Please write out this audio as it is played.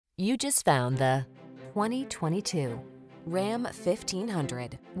You just found the 2022 Ram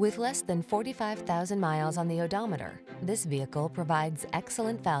 1500. With less than 45,000 miles on the odometer, this vehicle provides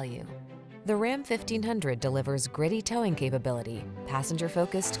excellent value. The Ram 1500 delivers gritty towing capability,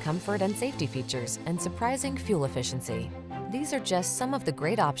 passenger-focused comfort and safety features, and surprising fuel efficiency. These are just some of the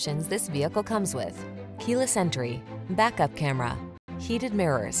great options this vehicle comes with: keyless entry, backup camera, heated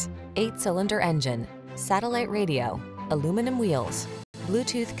mirrors, 8-cylinder engine, satellite radio, aluminum wheels,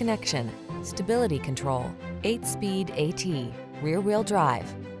 Bluetooth connection, stability control, 8-speed AT, rear-wheel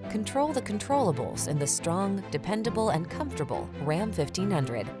drive. Control the controllables in the strong, dependable, and comfortable Ram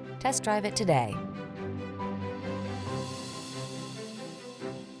 1500. Test drive it today.